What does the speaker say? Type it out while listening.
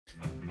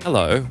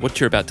Hello, what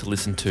you're about to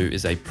listen to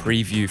is a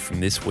preview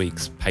from this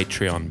week's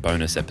Patreon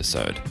bonus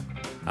episode.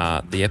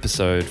 The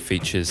episode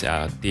features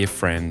our dear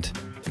friend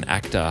and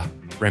actor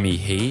Remy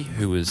He,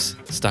 who was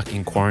stuck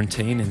in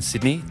quarantine in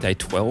Sydney, day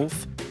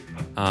 12.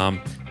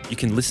 You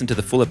can listen to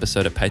the full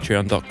episode at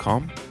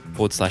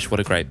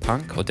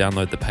patreon.com/whatagreatpunk or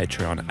download the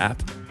Patreon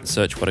app and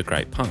search What a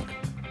Great Punk.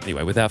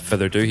 Anyway, without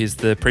further ado, here's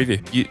the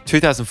preview.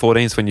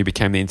 2014 is when you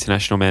became the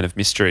International Man of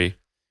Mystery.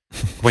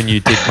 When you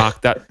did show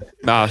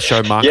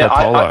Marco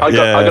Polo. I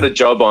got a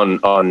job on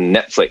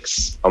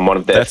Netflix on one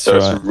of their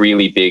first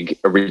really big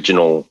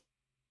original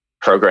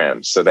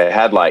programs. So they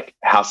had like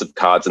House of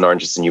Cards and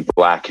Orange Is the New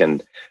Black,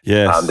 and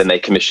then they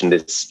commissioned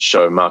this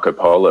show Marco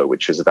Polo,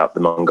 which was about the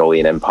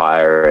Mongolian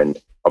Empire, and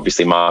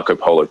obviously Marco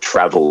Polo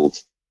traveled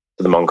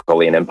to the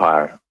Mongolian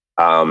Empire,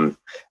 and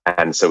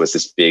so it was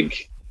this big,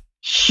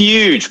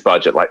 huge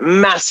budget, like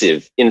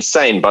massive,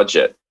 insane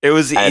budget. It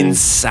was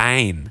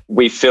insane.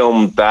 We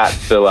filmed that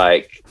for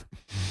like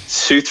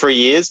 2-3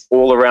 years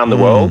all around the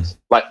world,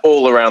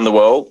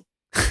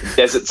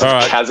 deserts of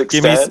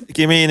Kazakhstan.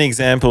 Give me an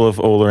example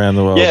of all around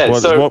the world.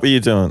 What were you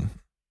doing?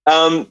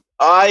 It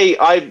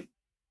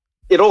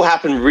all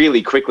happened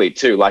really quickly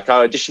too. Like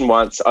I auditioned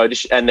once,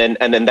 and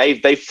then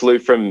they flew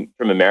from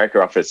America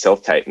after a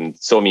self-tape and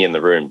saw me in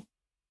the room,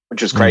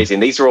 which was crazy.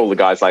 And these are all the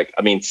guys,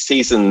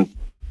 season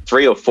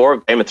 3 or 4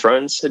 of Game of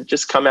Thrones had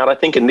just come out, I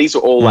think. And these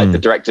were all like the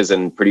directors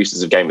and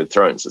producers of Game of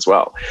Thrones as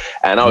well.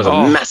 And I was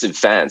a massive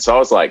fan. So I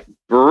was like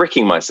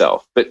bricking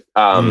myself, but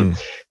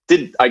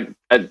did a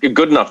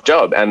good enough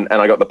job. And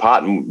I got the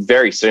part. And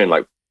very soon,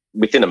 like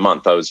within a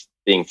month, I was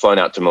being flown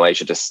out to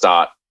Malaysia to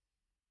start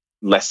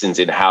lessons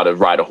in how to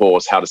ride a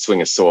horse, how to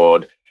swing a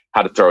sword,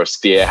 how to throw a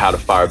spear, how to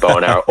fire a bow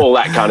and arrow, all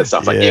that kind of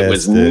stuff. It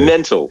was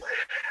mental.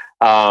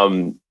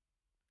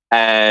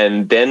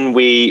 And then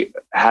we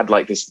had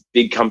like this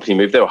big company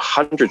move. There were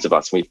hundreds of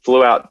us. And we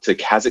flew out to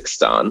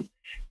Kazakhstan,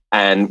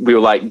 and we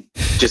were like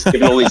just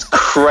given all these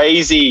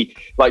crazy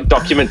like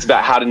documents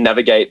about how to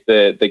navigate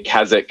the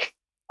Kazakh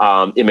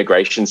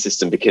immigration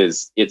system,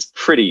 because it's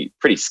pretty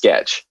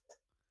sketch.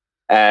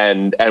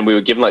 And we were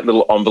given like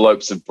little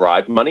envelopes of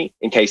bribe money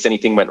in case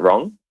anything went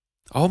wrong.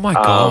 Oh my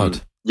God.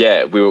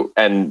 We were,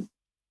 and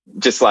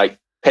just like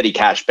petty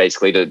cash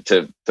basically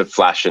to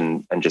flash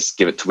and just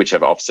give it to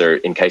whichever officer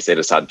in case they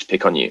decided to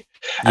pick on you.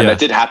 And that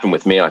did happen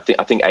with me. I think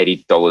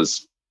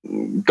 $80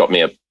 got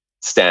me a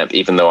stamp,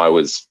 even though I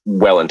was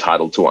well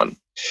entitled to one.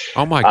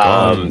 Oh my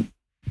God. And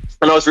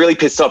I was really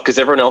pissed off because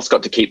everyone else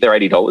got to keep their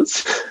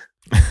 $80.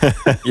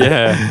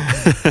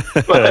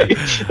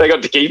 They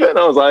got to keep it, and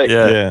I was like,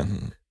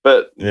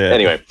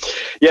 anyway.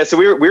 So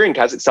we were in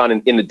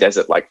Kazakhstan in the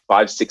desert, like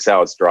 5-6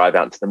 hours drive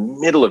out into the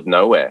middle of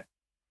nowhere.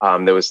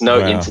 There was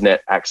no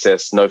internet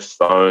access, no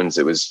phones.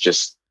 It was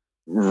just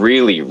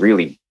really,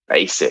 really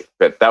basic,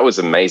 but that was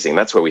amazing.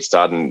 That's where we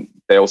started. And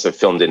they also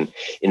filmed in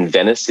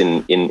Venice,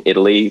 in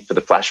Italy for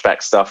the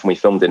flashback stuff. And we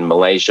filmed in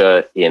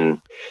Malaysia,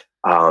 in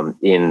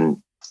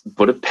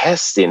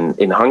Budapest,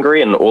 in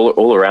Hungary, and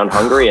all around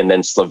Hungary, and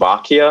then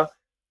Slovakia,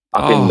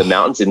 up in the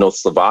mountains in North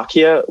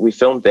Slovakia. We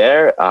filmed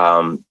there.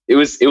 It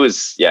was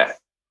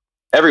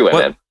everywhere,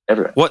 man.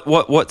 Everywhere.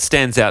 What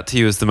stands out to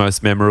you as the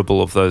most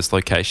memorable of those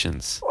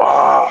locations?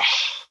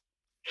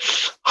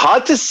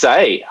 Hard to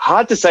say.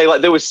 Like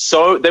there was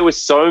so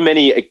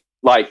many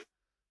like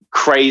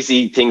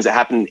crazy things that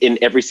happened in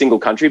every single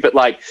country. But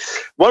like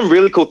one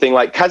really cool thing,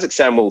 like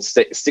Kazakhstan will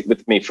stick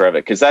with me forever,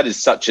 because that is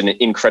such an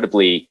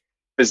incredibly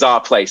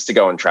bizarre place to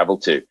go and travel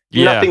to.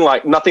 Nothing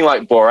like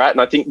Borat, and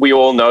I think we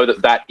all know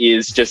that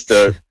is just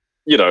a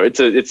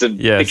it's a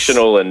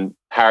fictional and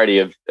parody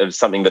of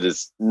something that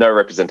is no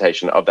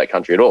representation of that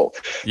country at all.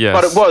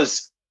 But it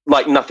was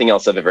like nothing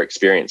else I've ever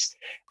experienced.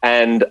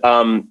 And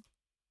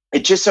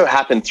it just so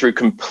happened through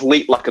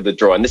complete luck of the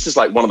draw. And this is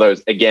like one of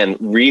those, again,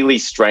 really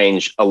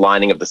strange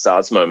aligning of the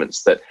stars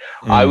moments, that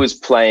I was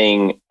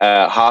playing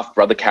a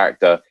half-brother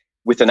character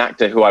with an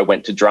actor who I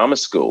went to drama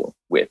school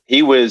with.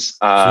 He was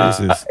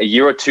a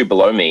year or two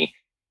below me,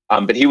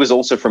 but he was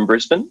also from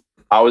Brisbane.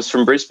 I was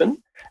from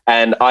Brisbane.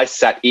 And I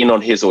sat in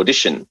on his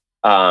audition.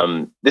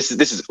 This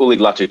is Uli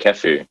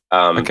Latukefu,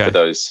 for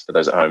those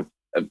at home.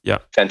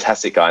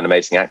 Fantastic guy, an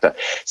amazing actor.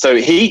 So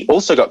he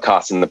also got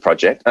cast in the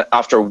project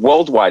after a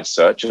worldwide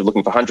search of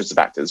looking for hundreds of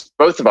actors.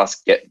 Both of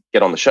us get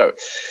on the show.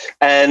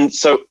 And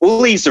so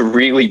Uli's a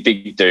really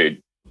big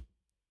dude.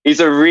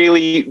 He's a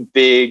really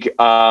big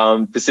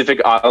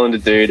Pacific Islander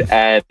dude,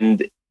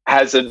 and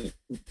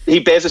he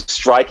bears a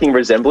striking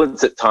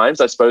resemblance at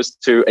times, I suppose,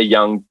 to a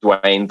young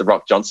Dwayne "The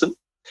Rock" Johnson.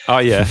 Oh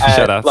yeah,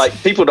 shut up. Like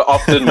people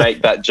often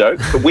make that joke,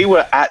 but we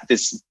were at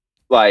this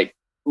like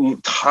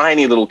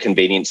tiny little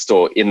convenience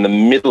store in the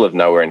middle of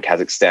nowhere in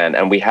Kazakhstan,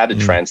 and we had a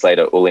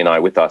translator, Uli and I,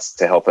 with us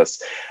to help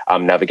us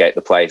navigate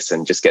the place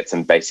and just get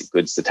some basic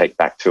goods to take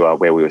back to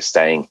where we were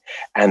staying.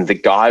 And the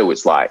guy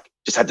was like,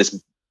 just had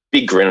this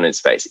big grin on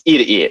his face, ear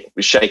to ear,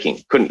 was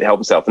shaking, couldn't help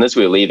himself. And as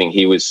we were leaving,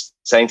 he was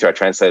saying to our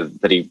translator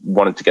that he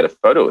wanted to get a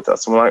photo with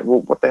us. And we're like,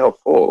 well, what the hell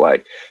for?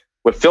 Like,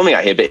 we're filming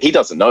out here, but he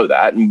doesn't know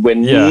that. And we're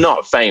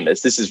not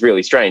famous. This is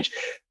really strange.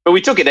 But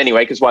we took it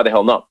anyway, because why the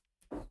hell not?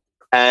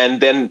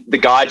 And then the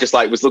guy just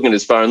like was looking at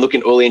his phone,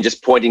 looking at Uli and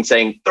just pointing,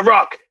 saying, The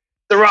Rock.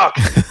 And I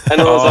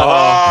was like,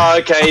 oh,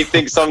 okay, he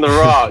thinks I'm The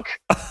Rock.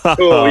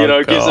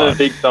 Cool, gives him a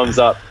big thumbs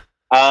up.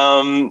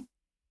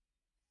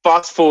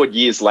 Fast forward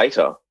years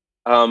later,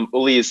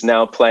 Uli is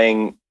now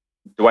playing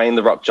Dwayne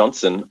The Rock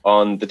Johnson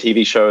on the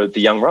TV show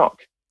The Young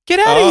Rock. Get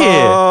out of here.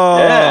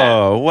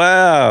 Oh,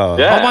 wow.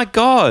 Yeah. Oh, my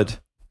God.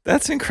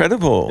 That's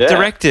incredible. Yeah.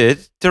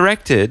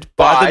 Directed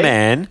by the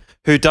man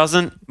who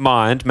doesn't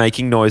mind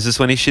making noises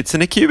when he shits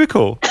in a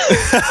cubicle.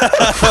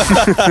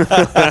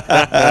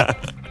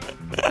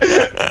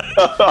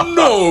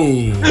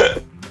 No.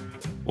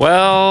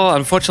 Well,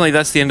 unfortunately,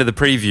 that's the end of the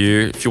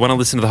preview. If you want to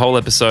listen to the whole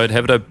episode,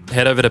 head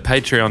over to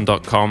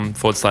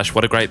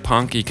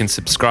patreon.com/whatagreatpunk. You can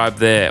subscribe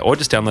there or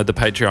just download the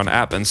Patreon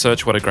app and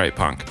search What a Great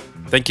Punk.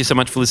 Thank you so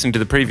much for listening to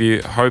the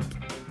preview. Hope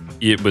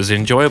it was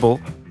enjoyable,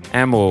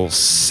 and we'll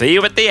see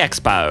you at the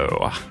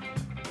expo.